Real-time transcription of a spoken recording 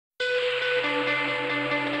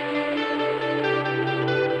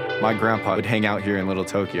My grandpa would hang out here in Little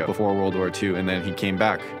Tokyo before World War II, and then he came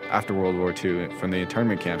back after World War II from the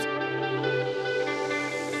internment camps.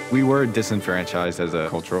 We were disenfranchised as a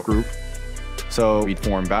cultural group, so we'd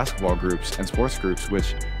form basketball groups and sports groups,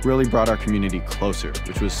 which really brought our community closer,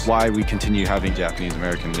 which was why we continue having Japanese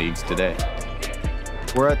American leagues today.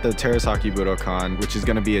 We're at the Terasaki Budokan, which is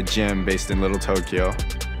going to be a gym based in Little Tokyo.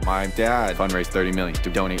 My dad fundraised $30 million to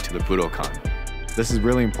donate to the Budokan. This is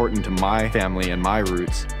really important to my family and my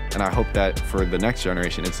roots, and I hope that for the next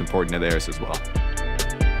generation, it's important to theirs as well.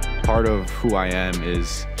 Part of who I am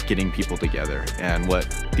is getting people together, and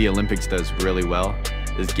what the Olympics does really well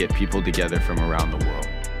is get people together from around the world.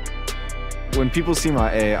 When people see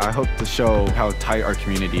my A, I hope to show how tight our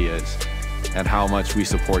community is and how much we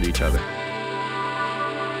support each other.